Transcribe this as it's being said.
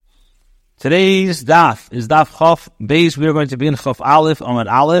Today's daf is daf Chof Beis. We are going to be in Chof Aleph, Amud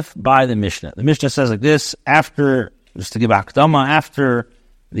Aleph, by the Mishnah. The Mishnah says like this, just to give Akdama, after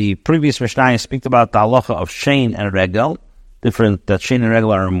the previous Mishnah speaks about the halacha of Shein and Regel, different, that Shein and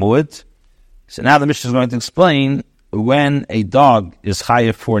Regel are muad. So now the Mishnah is going to explain when a dog is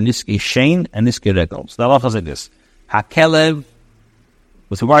chayav for Niski Shein and Niski Regel. So the halacha is like this. Hakelev,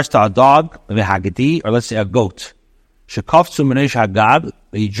 with regards to a dog, v'hagadi, or let's say a goat, shekafzu menesh hagad,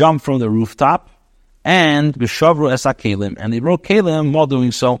 they jump from the rooftop, and b'shavru es hakelim, and they broke kelim while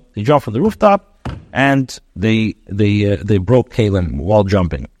doing so. They jumped from the rooftop, and they broke kelim while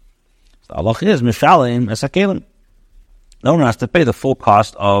jumping. So Allah is mishalim es hakelim. No one has to pay the full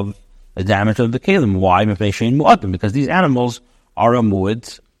cost of the damage of the kelim. Why? Because these animals are a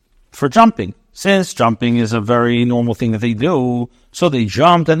muad for jumping. Since jumping is a very normal thing that they do, so they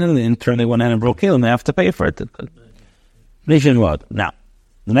jumped, and then in turn they went ahead and broke kelim. They have to pay for it. Now,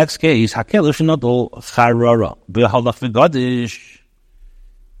 the next case, now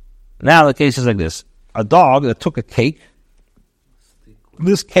the case is like this. A dog that took a cake,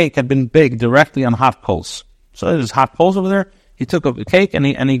 this cake had been baked directly on hot coals. So there's hot coals over there. He took up the cake and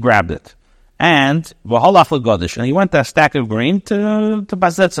he grabbed it. And he went to a stack of grain to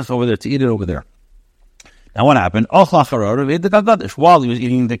bazetzach over there, to eat it over there. Now what happened? While he was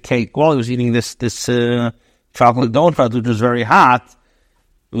eating the cake, while he was eating this chocolate donut, which was very hot,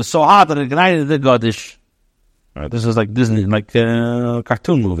 it was so hot that it ignited the gadish. Right, this is like Disney, like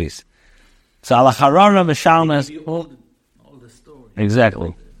cartoon movies. So ala charara meshalnas. All the story.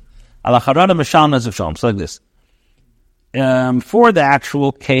 Exactly. Ala charara meshalnas of shalom. So like this. For the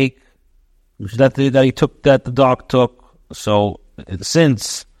actual cake that the dog took. So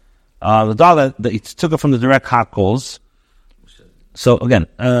since the dog that he took it from the direct hot coals. So again,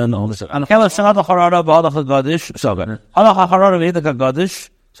 no, listen.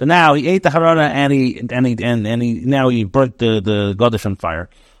 So now he ate the harara and he now he burnt the gadish on fire.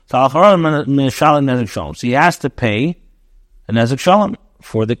 So he has to pay a nezek shalom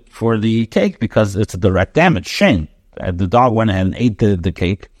for the cake because it's a direct damage. Shame. The dog went ahead and ate the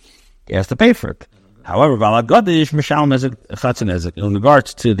cake. He has to pay for it. However, in regards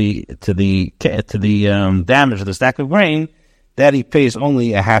to the damage of the stack of grain, that he pays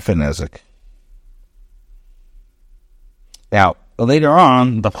only a half a nezek. Now, later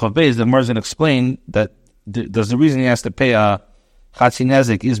on, the Gemara is going to explain that the reason he has to pay a chatzi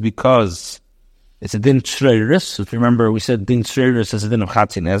nezek is because it's a din shreiris. If you remember, we said din shreiris is a din of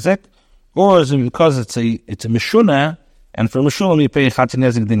chatzi nezek, or is it because it's a mishuna, and for mishuna you pay a chatzi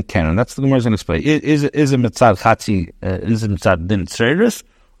nezek din kenan. That's the Gemara is going to explain. Is it mitzad chatzi? Is it mitzad din shreiris,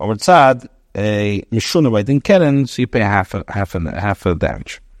 or mitzad a mishuna by din kenan? So you pay half a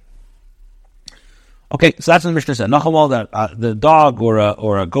damage. Okay, so that's what the Mishnah said. Nachamal, that the dog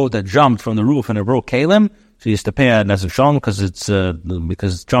or a goat that jumped from the roof and it broke kalim, so he has to pay a nezek shalom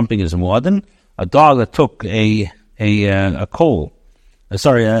because jumping is muadin. A dog that took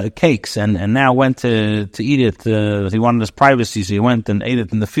cakes and now went to eat it. He wanted his privacy, so he went and ate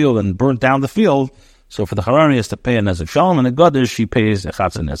it in the field and burnt down the field. So for the harari, he has to pay a nezek shalom, and the gadish he pays a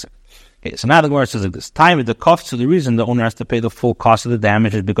chatz nezek. Okay, so now the Gemara says like this: time at the cost. So the reason the owner has to pay the full cost of the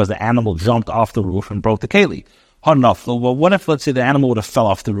damage is because the animal jumped off the roof and broke the keli. Well, what if, let's say, the animal would have fell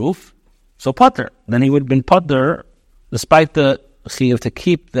off the roof? So putter. Then he would have been putter, despite the chiyuv to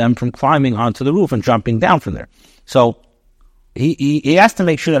keep them from climbing onto the roof and jumping down from there. So he has to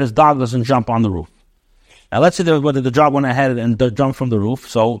make sure that his dog doesn't jump on the roof. Now let's say whether the dog went ahead and jumped from the roof.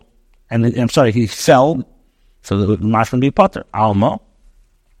 He fell. So the mashman be putter. Alma.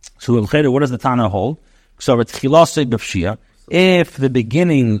 So what does the Tana hold? So it's chilasei b'pshia. If the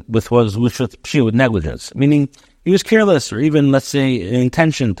beginning was pshia with negligence, meaning he was careless, or even, let's say,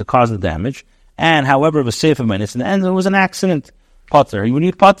 intention to cause the damage, and however it was safe of minutes, and it was an accident, potter, he would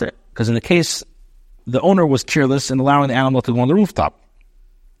need potter, because in the case the owner was careless in allowing the animal to go on the rooftop.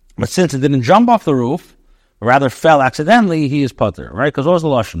 But since it didn't jump off the roof, or rather fell accidentally, he is potter, right? Because what was the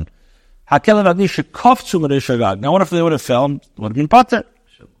lashon? Now what if they would have fell? Would have been potter.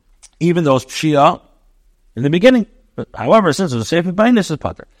 Even though it's pshia in the beginning. But however, since it was safe by this is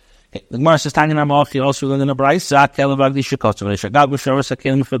potter. Okay. The Gemara says, Tanya Namachi also learned in a brayso,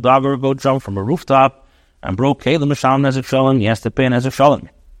 if a dog or a goat jump from a rooftop and broke kelim mishalem nezek shalom, he has to pay an nezek shalom.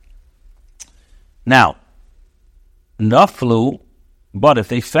 Now, naflu, but if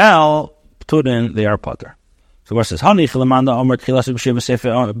they fell, pturin, they are potter. So where it says,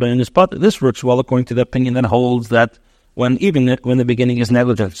 this works well according to the opinion that holds that when the beginning is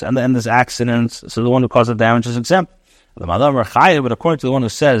negligence and there's accidents, so the one who caused the damage is exempt. But according to the one who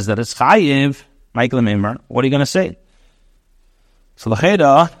says that it's chayiv, what are you going to say? So the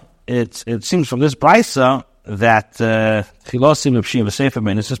cheda, it seems from this brisa that chilosim b'pshiyim v'sefer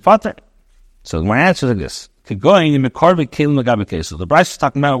b'nus is pater. So my answer is like this: Kegoyin mekarvik kelim l'gabe kelim. So the brisa is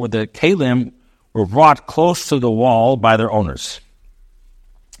talking about where the kelim were brought close to the wall by their owners.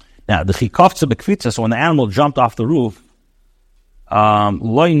 Now the chikofta b'kvitza. So when the animal jumped off the roof,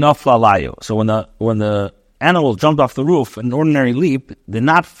 loy nafla layu. So when the animal jumped off the roof, an ordinary leap did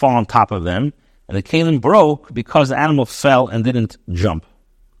not fall on top of them, and the kelim broke because the animal fell and didn't jump.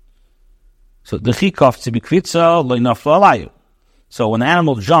 So the chikof tzibikvitza lo nafla alayu. So when the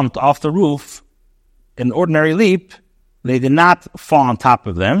animal jumped off the roof, an ordinary leap, they did not fall on top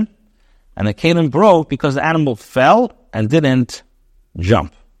of them, and the kelim broke because the animal fell and didn't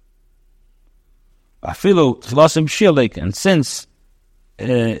jump. Afilu tchilosim b'shiyah, and since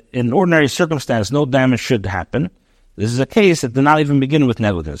in ordinary circumstance no damage should happen, this is a case that did not even begin with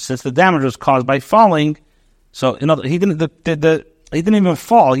negligence. Since the damage was caused by falling, so he didn't even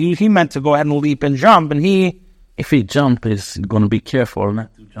fall. He meant to go ahead and leap and jump, and if he jump, he's going to be careful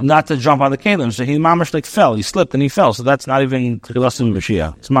not to jump on the kelim. So he mamash fell. He slipped and he fell. So that's not even chilasim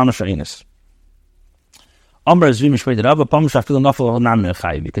b'shiyah. It's mamash ha'inus.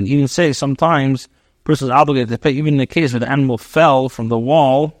 You can even say sometimes person is obligated to pay, even in the case where the animal fell from the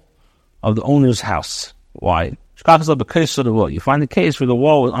wall of the owner's house. Why? You find the case where the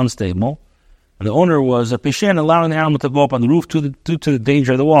wall was unstable, and the owner was a pishen, allowing the animal to go up on the roof due to the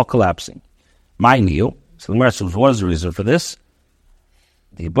danger of the wall collapsing. My kneel. So the Gemara, what is the reason for this?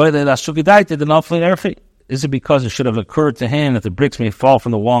 Is it because it should have occurred to him that the bricks may fall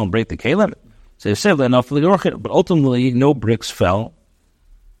from the wall and break the kelim? So they said, but ultimately no bricks fell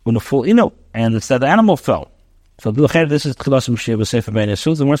when the full and instead the animal fell. So this is chilasim b'shiyah sefer ben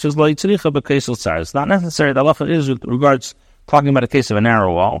yesud. The word says lo yitzricha b'keisel tzar. It's not necessary. The halacha is with regards talking about a case of a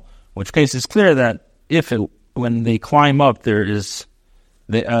narrow wall, which case is clear that when they climb up there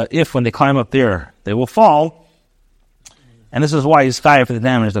they will fall, and this is why he's chayav for the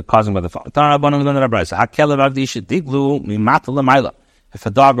damage they're causing by the fall. If a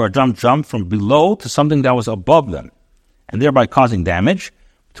dog or a jump from below to something that was above them, and thereby causing damage,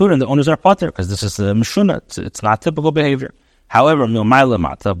 the owners are pater, because this is the mishuna. It's not typical behavior. However,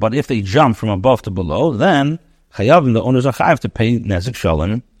 but if they jump from above to below, then chayavim, the owners are chayav to pay nezek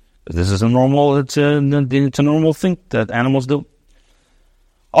shalom. This is a normal thing that animals do.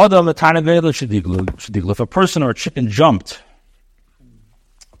 If a person or a chicken jumped,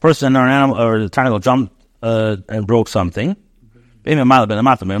 a person or an animal or the tiny jumped and broke something, it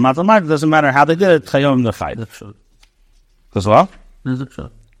doesn't matter how they did it, chayavim the chayv. Because what?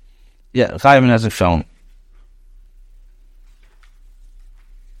 Yeah, chayv and nezek shalom.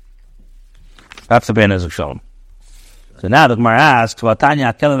 That's the ben nezek shalom. So now the Gemara asks,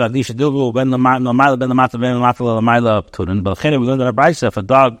 "Vatanya kelim v'agdisha dilgu ben l'mayla ben l'mata ben l'mata l'mayla p'turin." But we learned in our brisa, if a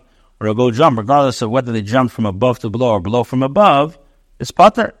dog or a goat jump, regardless of whether they jump from above to below or below from above, it's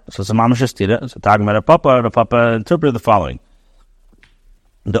pater. So it's a mamash estira. So talking about the papa interpreted the following: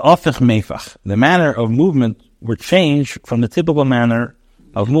 the ofich meifach, the manner of movement were changed from the typical manner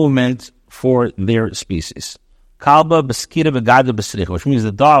of movement for their species. Kalba b'skira b'gada b'sricha, which means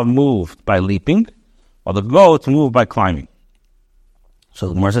the dog moved by leaping, while the goat moved by climbing. So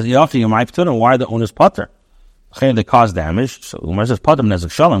the Gemara says, "Yafi yomai p'turim." Why the owner's pater? They cause damage. So the Gemara says, "Pater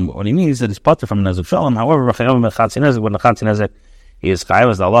nezek shalom." What he means is that he's pater from nezek shalom. However, when the chatzi nezek is chayav,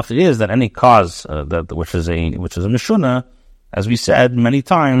 as the halacha is that any cause which is a mishuna, as we said many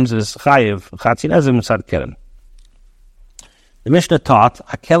times, is chayav chatzi nezek mitzad keren. The Mishnah taught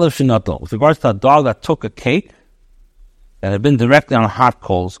hakelev shenotel with regards to a dog that took a cake that had been directly on hot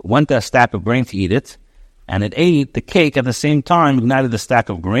coals, went to a stack of grain to eat it, and it ate the cake at the same time, ignited the stack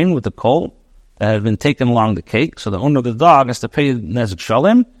of grain with the coal that had been taken along the cake. So the owner of the dog has to pay nezek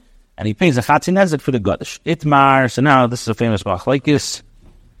shalom, and he pays a chatzi nezek for the gadish. Itmar. So now this is a famous machlokes.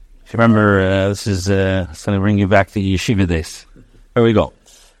 If you remember, this is going to bring you back to yeshiva days. Here we go.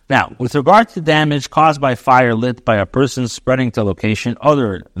 Now, with regard to damage caused by fire lit by a person spreading to a location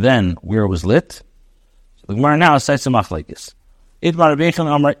other than where it was lit, so the Gemara now cites some machlokes. Itmar Rabbi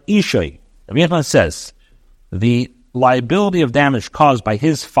Yechon Amar Ishay. Rabbi Yechon says the liability of damage caused by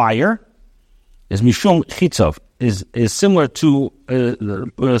his fire is mishum chitzov, is similar to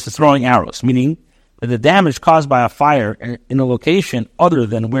throwing arrows, meaning that the damage caused by a fire in a location other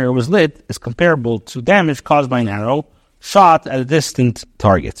than where it was lit is comparable to damage caused by an arrow shot at a distant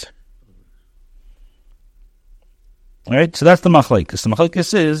target. All right, so that's the machlokes. The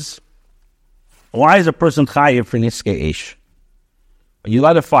machlokes is, why is a person chayiv for niskei eish? When you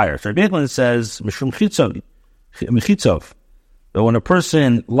light a fire, so Rabbi Yechon says mishum chitzov, that when a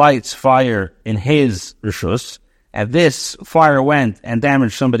person lights fire in his rishus, and this fire went and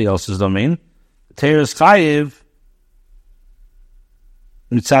damaged somebody else's domain, Teres Chayiv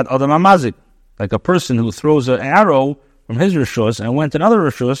Mitzad Adam Amazik, like a person who throws an arrow from his rishus and went to another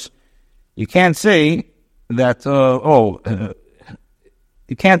rishus. You can't say that,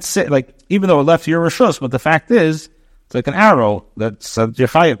 you can't say, like, even though it left your rishus, but the fact is, it's like an arrow that's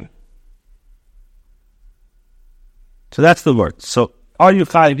Chayiv. So that's the word. So, are you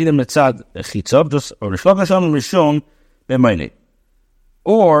Chayiv either Mitzad Chitzav, just, or Rish Lakish Rishon B'mayne?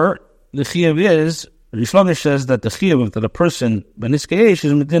 Or, the Chayiv is, Rish Lakish says that the Chayiv that a person, B'niskeish,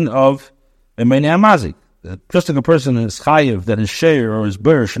 is within of B'mayne Amazik. Just like a person is Chayiv that his share or his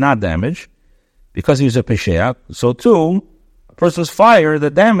bur should not damage, because he was a Pesheach, so too, a person's fire, the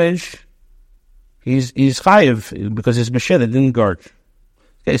damage, he's Chayiv, because his Pesheach that didn't guard.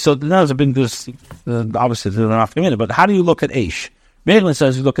 Okay, so that was a big, obviously, they're not committed, but how do you look at Eish? Beiglin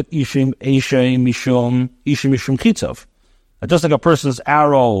says you look at Ishim Mishum Chitzav. Just like a person's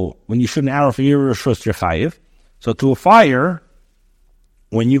arrow, when you shoot an arrow for your rishus, you're Chayiv. So to a fire,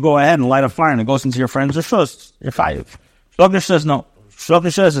 when you go ahead and light a fire and it goes into your friend's rishus, you're Chayiv. Shlokish says no.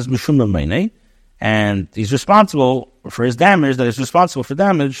 Shlokish says it's Mishum B'mayne, and he's responsible for his damage, that he's responsible for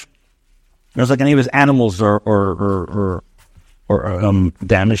damage. There's like any of his animals or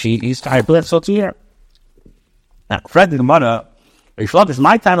damage, he's Chayiv. So it's here. Now, Fred the Gemara, Rish Lakish,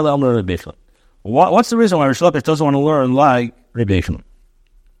 my time of the Elmer Rabbi. What's the reason why Rish Lakish doesn't want to learn like Rabbi Yechon?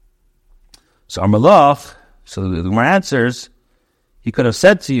 So Amalach, so the Gemara answers, he could have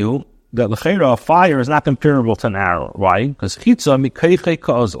said to you that l'cheira, fire is not comparable to an arrow. Why? Because chitza mikeiche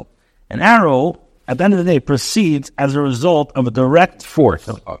ka'ozel. An arrow, at the end of the day, proceeds as a result of a direct force.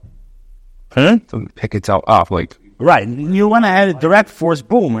 To pick itself up, like... Right. You went ahead, a direct force,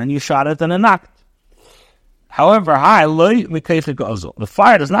 boom, and you shot it and it knocked. However, the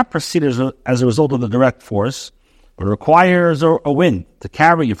fire does not proceed as a result of the direct force, but requires a wind to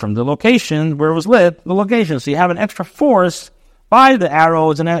carry you from the location where it was lit to the location. So you have an extra force by the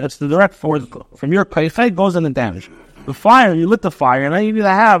arrows, and it's the direct force from your kaifei goes in and damage. The fire, you lit the fire, and then you need to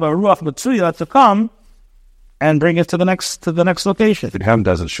have a ruach matsuya to come and bring it to the next location. If the ham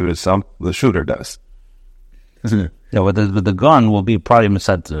doesn't shoot itself, the shooter does. Yeah, but the gun will be probably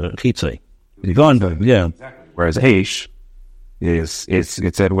mitzad chitzei. The gun, yeah. Whereas Heish it's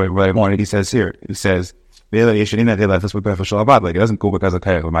said what he says here. He says like it doesn't go because of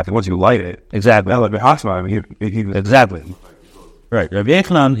kayach. Once you light it, exactly. Exactly. Right. Rabbi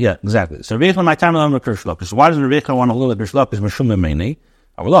Yechon, yeah, exactly. So Rabbi Yechon, my time of Rish Lakish. So why does Rabbi Yechon want to learn Rish Lakish? Mishum B'mayne.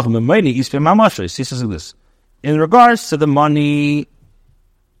 Avalach B'mayne is B'mamashay. He says this. In regards to the money,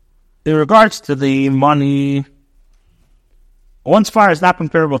 one's fire is not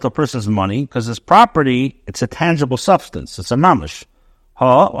comparable to a person's money because his property, it's a tangible substance. It's a mamash.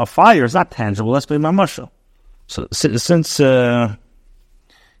 A fire is not tangible. Let's be mamasha. So since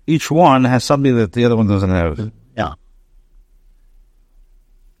each one has something that the other one doesn't have. Yeah.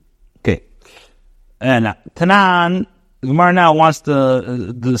 Okay. And Tanan, Gemara now wants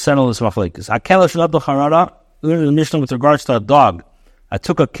to settle this machlekes. Akela shalad harara. The Mishnah with regards to a dog. I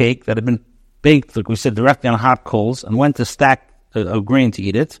took a cake that had been baked, like we said, directly on hot coals, and went to stack of grain to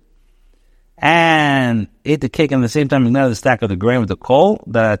eat it, and ate the cake, and at the same time ignited the stack of the grain with the coal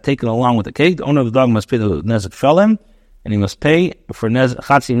that I had taken along with the cake. The owner of the dog must pay the nezek shalem, and he must pay for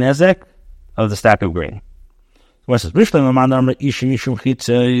chatzi nezek of the stack of grain. So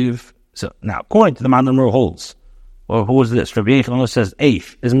now, according to the Mandamur holds, well, who is this? Rabbi Yechon says,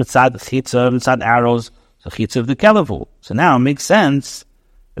 Eish is mitzad chitza, mitzad arrows, so chitza of the kelevu. So now it makes sense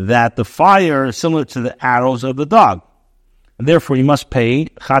that the fire is similar to the arrows of the dog. And therefore, you must pay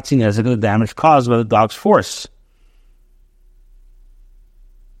chatzi nezek of the damage caused by the dog's force.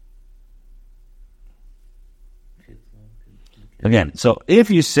 Again, so if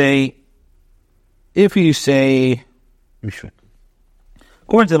you say, according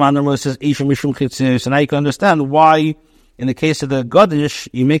to the Mandamur, it says, Isha Mishum Chitzir, so now you can understand why, in the case of the Godish,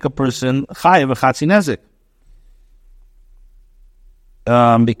 you make a person chayav a chatzi nezek.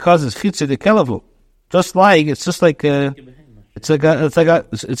 Because it's chitzir de kelevu. It's like a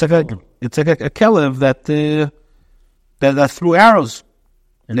kelev that threw arrows,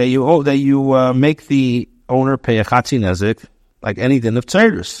 and that you make the owner pay a chatzi nezek like any din of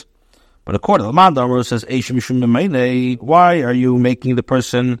tzeiros. But according to the Mandamur, it says Eish Mishum B'mayne. Why are you making the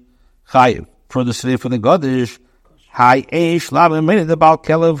person chayiv for the Godish? Hi Eish La B'mayne the Baal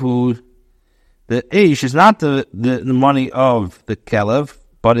Kelev, who the Eish is not the money of the Kelev,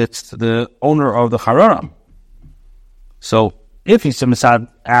 but it's the owner of the Hararam. So if he's misad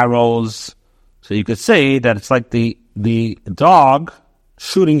arrows, so you could say that it's like the dog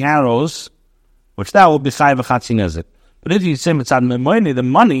shooting arrows which that will be chayiv v'chatzi nezik. But if you say mitzad memoini, the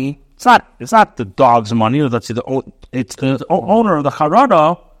money, it's not the dog's money, or let's say it's the owner of the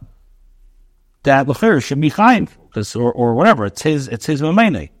charada that l'chir should be chayiv, or whatever. It's his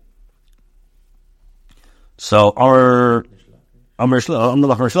memoini. So the Gemara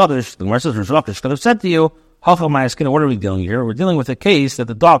says, could have said to you, what are we dealing here? We're dealing with a case that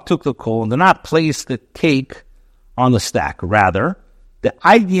the dog took the coal and did not place the cake on the stack. Rather, the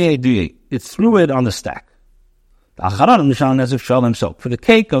idea, it threw it on the stack. So for the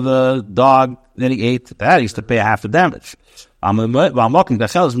cake of the dog that he ate, that he used to pay half the damage. And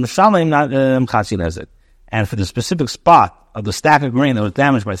for the specific spot of the stack of grain that was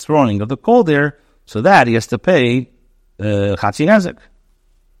damaged by throwing of the coal there, so that he has to pay chatzi nezek.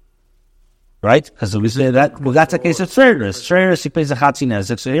 Right? Because we say that, well, that's a case of Tzreiris. Tzreiris, he pays a chatzi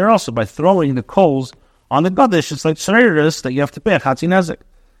nezek. So here also, by throwing the coals on the Gadish, it's like Tzreiris that you have to pay a chatzi nezek.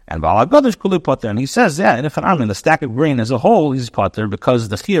 And Bala Gadish kuli potter. And he says, yeah, in the stack of grain as a whole, he's potter because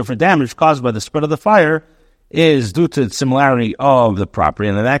the chiyuv for damage caused by the spread of the fire is due to the similarity of the property.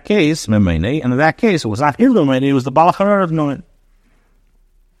 And in that case, it was not his memene, it was the Bala Charar of Noen.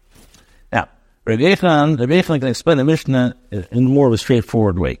 Now, Rabbi Yechon can explain the Mishnah in more of a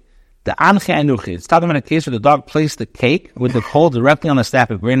straightforward way. The Anche Anuchi, it's talking about a case where the dog placed the cake with the coal directly on the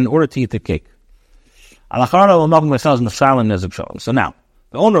stack of grain in order to eat the cake. So now,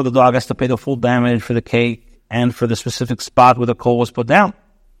 the owner of the dog has to pay the full damage for the cake and for the specific spot where the coal was put down.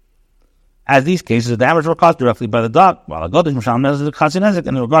 As these cases, the damage were caused directly by the dog. While in regards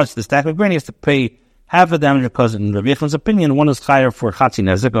to the stack of grain, he has to pay half the damage because, in Rabbi Yechon's opinion, one is higher for chatzi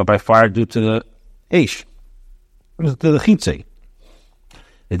nezek or by fire due to the eish, to the chitzei.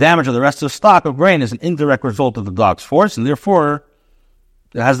 The damage of the rest of the stock of grain is an indirect result of the dog's force, and therefore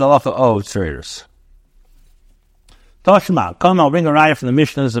it has the halacha of tzreiris. Toshma, Kamah, I'll bring a raya from the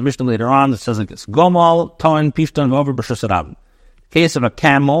Mishnah. There's a Mishnah later on that says like this: Gomal, Toin, Pishton, over B'Shus Harabim. Case of a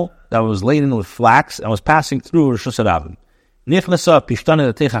camel that was laden with flax and was passing through B'Shus Harabim. Nichnasa Pishton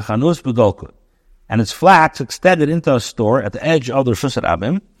Techa Chanus B'Dolkut, and its flax extended into a store at the edge of the B'Shus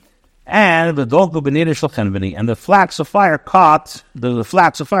Harabim. And the flax of fire caught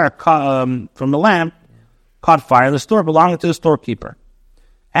from the lamp caught fire in the store belonging to the storekeeper.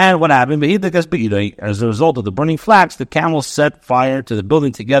 And what happened? As a result of the burning flax, the camel set fire to the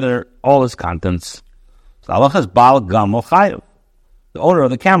building together, all its contents. So Allah has Baal Gamo Chayev. The owner of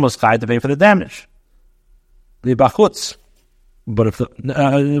the camel is chayev to pay for the damage. The Bachutz. But if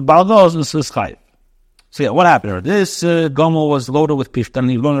the Baal goes, this is chayev. So yeah, what happened here? This gomel was loaded with pishtan.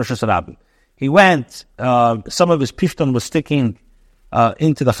 He went, some of his pishtan was sticking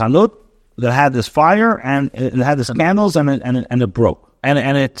into the chanut that had this fire, and it had this candles, and it broke.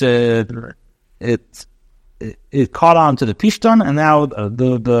 And it caught on to the pishtan, and now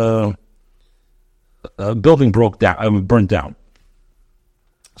the building broke down, burned down.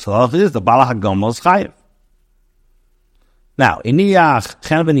 So all this is the balach gomel is chayev. Now, but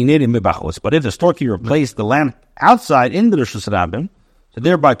if the storekeeper placed the lamp outside in the Rishus Harabim, so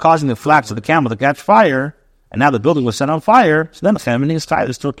thereby causing the flax of the camel to catch fire, and now the building was set on fire, so then the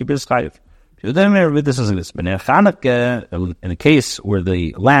storekeeper is chayiv. This is this. In a case where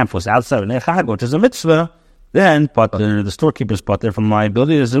the lamp was outside of Nechag, which is a mitzvah, then the storekeeper's potter from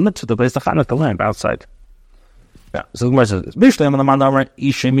liability is a mitzvah to place the lamp outside. Yeah. So the Gemara says,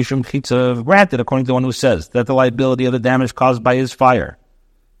 granted, according to the one who says that the liability of the damage caused by his fire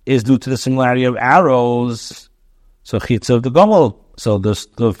is due to the similarity of arrows. So chitza of the gomel. So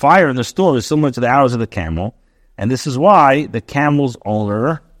the fire in the store is similar to the arrows of the camel, and this is why the camel's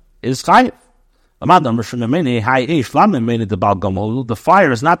owner is chayiv. The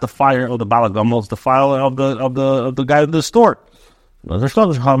fire is not the fire of the Baal Gomel; it's the fire of the guy in the store.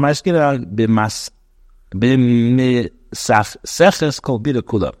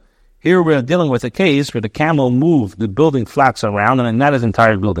 Here we're dealing with a case where the camel moved the building flax around and not his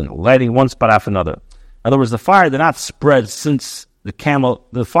entire building, lighting one spot after another. In other words, the fire did not spread since the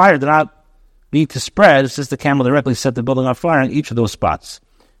fire did not need to spread since the camel directly set the building on fire in each of those spots.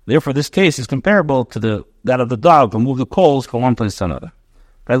 Therefore, this case is comparable to that of the dog who moved the coals from one place to another.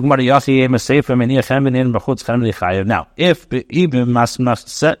 Now, if even if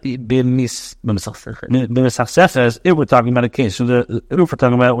we're talking about a case, if we're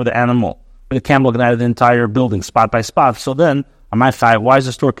talking about with the animal, with the camel ignited the entire building spot by spot, so then, on my fire, why is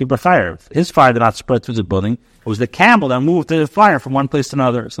the storekeeper fire? His fire did not spread through the building. It was the camel that moved the fire from one place to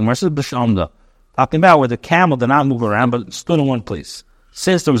another. So, where's the B'Shamda? Talking about where the camel did not move around, but stood in one place.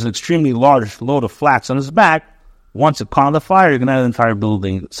 Since there was an extremely large load of flax on his back, once it caught on the fire, you can have the entire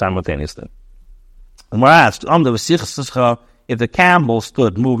building simultaneously. And we're asked, if if the camel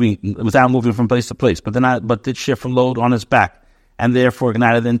stood moving without moving from place to place, but did shift from load on his back, and therefore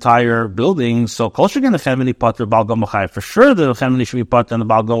ignited the entire building, so kosher again the chemini potter Baal Gomel chayiv. For sure the chemini should be potter and the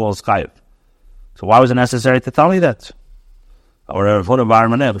Baal Gomel is chayiv. So why was it necessary to tell me that? Or for the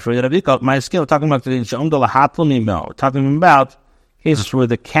environment, before you have my skill, talking about talking about cases where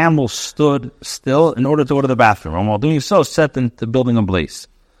the camel stood still in order to go to the bathroom, and while doing so, set the building ablaze.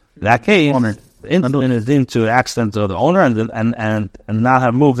 In that case, into accident of the owner and not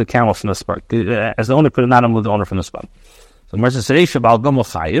have moved the camel from the spot, as the owner could not have moved the owner from the spot. So, the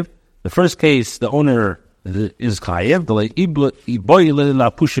first case, the owner is chayiv,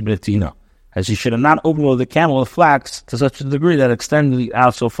 as he should have not overloaded the camel with flax to such a degree that extended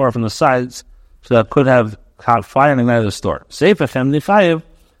out so far from the sides, so that could have caught fire and ignited the store. Safe but in the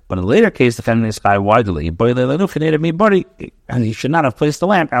later case, the family is chayiv widely, and he should not have placed the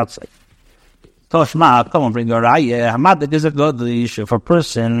lamp outside. Toshma, come on, bring your raya. Hamad is a godly if a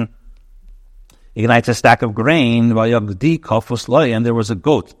person ignites a stack of grain, and there was a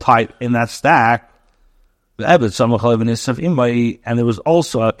goat tied in that stack, and there was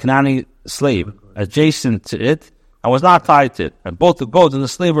also a Canaanite slave adjacent to it, and was not tied to it. And both the goat and the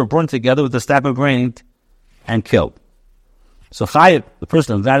slave were burned together with the stack of grain and killed. So chayiv, the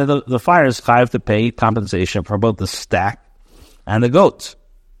person who ignited the fire, is chayiv to pay compensation for both the stack and the goat.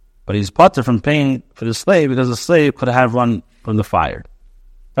 But he's potter from paying for the slave because the slave could have run from the fire.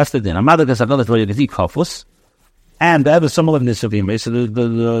 That's the din. And the Ev is some of Nisav Imay,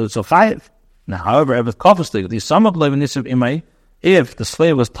 so chayiv. Now, however, Ev Kofus, the some of Nisav Imay, if the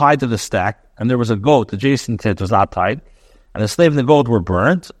slave was tied to the stack and there was a goat adjacent to it was not tied, and the slave and the goat were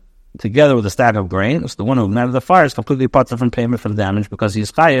burned together with a stack of grain, so the one who ignited the fire is completely potter from payment for the damage because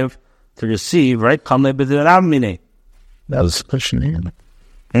he's chayiv to receive, right? That was the question.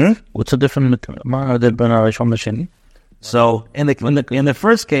 What's the difference? So in the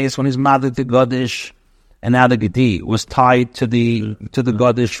first case, when he's madlik to Godish, and now the Gedi was tied to the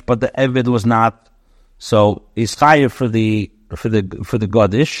Godish, but the Evid was not, so he's chayiv for the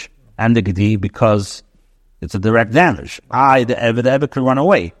Godish and the Gedi because it's a direct damage. The Evid could run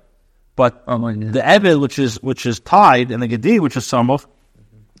away, but the Evid which is tied and the Gedi which is Samuch,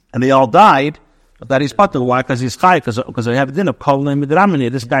 and they all died. That he's potter. Why? Because he's chayiv. Because they have a din of kol midramini.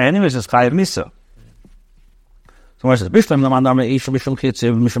 This guy, anyways, is chayiv misa. So where it says bishlam lamandam eish bishlam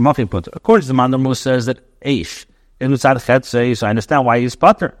chitzev mishlam mafi potter. According to the mandam who says that eish is mitzad chetzei, so I understand why he's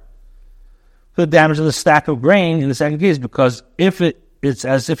potter for the damage of the stack of grain in the second case. Because if it's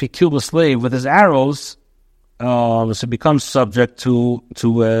as if he killed a slave with his arrows, so it becomes subject to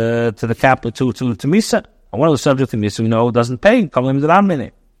the capital to misa. And one of the subject to misa, doesn't pay kol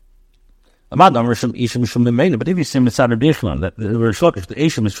midramini. But if you say mitzad Bishlam that the Shlokish, the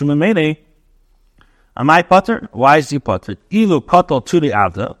Ishim is from Memele, am I potter? Why is he potter? Ilu kotel to the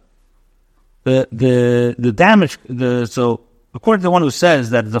avda. The damage. So according to the one who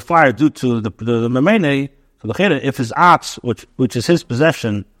says that the fire due to the Memele, so the chayda, if his ox, which is his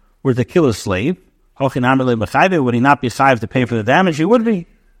possession, were to kill a slave, would he not be chayiv to pay for the damage? He would be.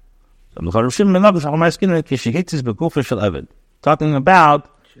 Talking about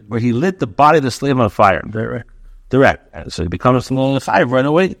where he lit the body of the slave on fire. Direct. And so he becomes chayiv right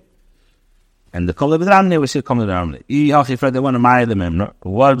away. And the kol b'dramni, we see kol b'dramni. They want to marry the memra.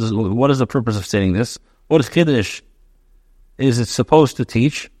 What is the purpose of saying this? What is Kiddush? Is it supposed to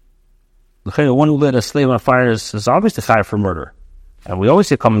teach? The one who lit a slave on fire is obviously chayiv for murder. And we always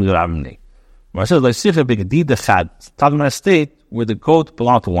say kol b'dramni. But it says, like, talking about a state where the goat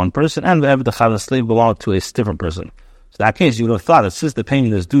belonged to one person and the slave belonged to a different person. So in that case, you would have thought that since the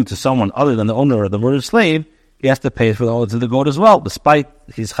payment is due to someone other than the owner of the murdered slave, he has to pay for to the goat as well, despite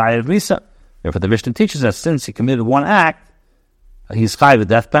his chayiv misa. Therefore, the Mishnah teaches that since he committed one act, he's chayiv a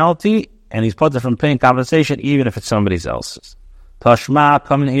death penalty, and he's put from paying compensation, even if it's somebody else's. Tashma,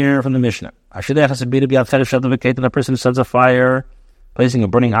 coming here from the Mishnah. I should have to be a person who sets a fire, placing a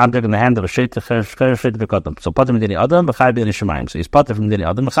burning object in the hand of a sheit. So put him in the adam, b'chayiv b'dini shemayim. So he's put from the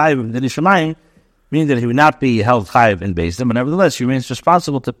adam, b'chayiv b'dini shemayim, meaning that he would not be held chayiv in Beis Din, but nevertheless he remains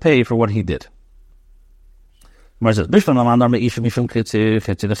responsible to pay for what he did. If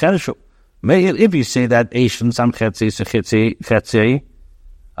you say that Eishim Sam Chetzi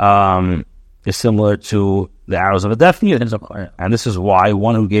is similar to the arrows of a deaf mute, and this is why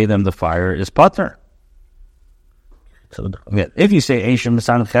one who gave them the fire is pater. So if you say Eishim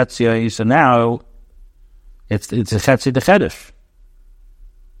Sam Chetzi, so now it's a Chetzi the Chedesh.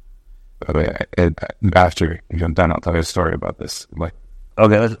 After you're done, I'll tell you a story about this.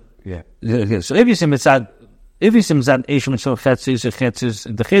 Okay. So if you say Mitzad Eishim Mitzad Eishim Chetzi is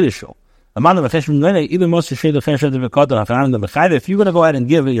the Chedesh. If you're going to go ahead and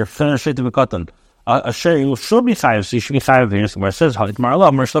give your Sheta V'Katan a share, you should be chayav. So you should be chayav here. Where it says,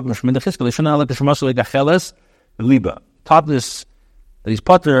 taught this that he's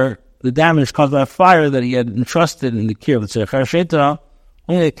putter the damage caused by a fire that he had entrusted in the care of the Tzedakah Sheta,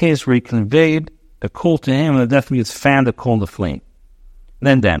 only a case where he conveyed a coal to him and the death means fanned the coal in the flame,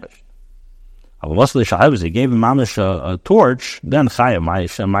 then damaged. He gave him mamish a torch, then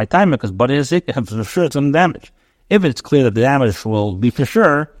chayav my time because but is it for sure it's going to damage. If it's clear that the damage will be for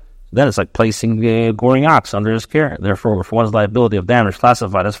sure, then it's like placing the goring ox under his care. Therefore, for one's liability of damage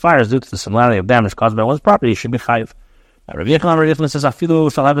classified as fires due to the similarity of damage caused by one's property, he should be chayav. Rabbi Yechon says,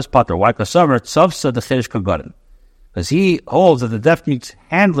 "Afilu shall have his potter." Why? Because he holds that the death means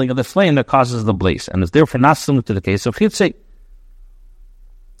handling of the flame that causes the blaze, and is therefore not similar to the case of chitzei.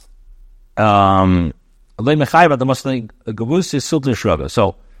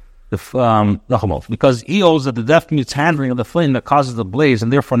 So because he holds that the death means handling of the flame that causes the blaze,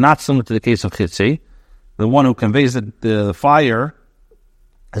 and therefore not similar to the case of chitzei, the one who conveys the fire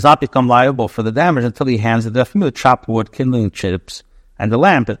has not become liable for the damage until he hands the death mute, chopped wood, kindling chips, and the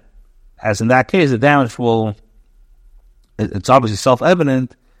lamp. As in that case, the damage will. It's obviously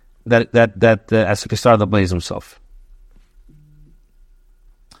self-evident that as he started the blaze himself.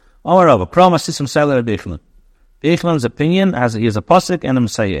 However, Eichman's opinion he is a pasuk and a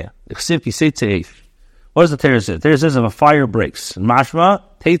messiah. What does the Torah say? The Torah says if a fire breaks, mashma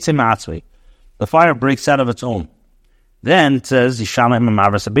teitzei ma'atzmi, the fire breaks out of its own. Then it says the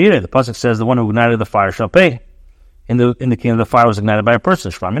pasuk says the one who ignited the fire shall pay. In the kingdom, the fire was ignited by a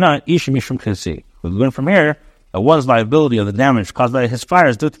person. We learn from here that one's liability of the damage caused by his fire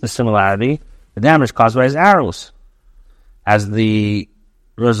is due to the similarity, the damage caused by his arrows, as the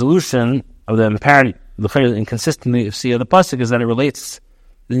resolution of the inconsistency of the pasuk is that it relates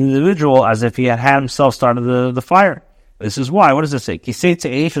the individual as if he had himself started the fire. This is why. What does it say? Then it says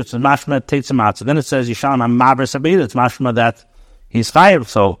Yisham Maver Sabida. It's mashma that he's chayav.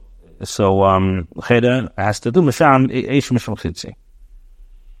 So Cheda has to do Misham Eish Misham Chitzi.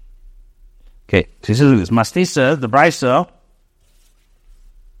 Okay, so he says this. Mastisa, the Brisa.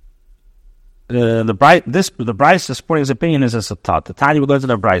 The Brisa supporting his opinion is as a thought. The Tanya we go to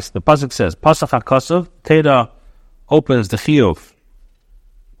the Brisa. The pasuk says Pasach HaKosov. Teda opens the chiyuv.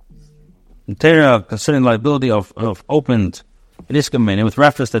 The Torah concerning liability of opened iniskamene with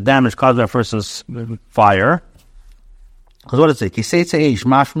reference to damage caused by a person's fire. Because what does it say? Kisei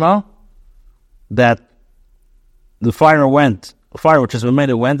mashma that the fire which has been made,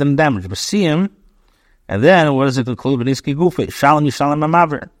 it went and damaged. But see him, and then what does it conclude? Beniski gufe shalom yishalom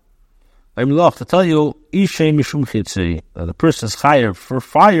amaver. To tell you, ishay mishum chitzei, the person's chayav for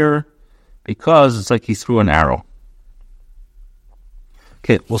fire because it's like he threw an arrow.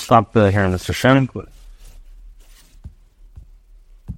 Okay, we'll stop here in this Hashem.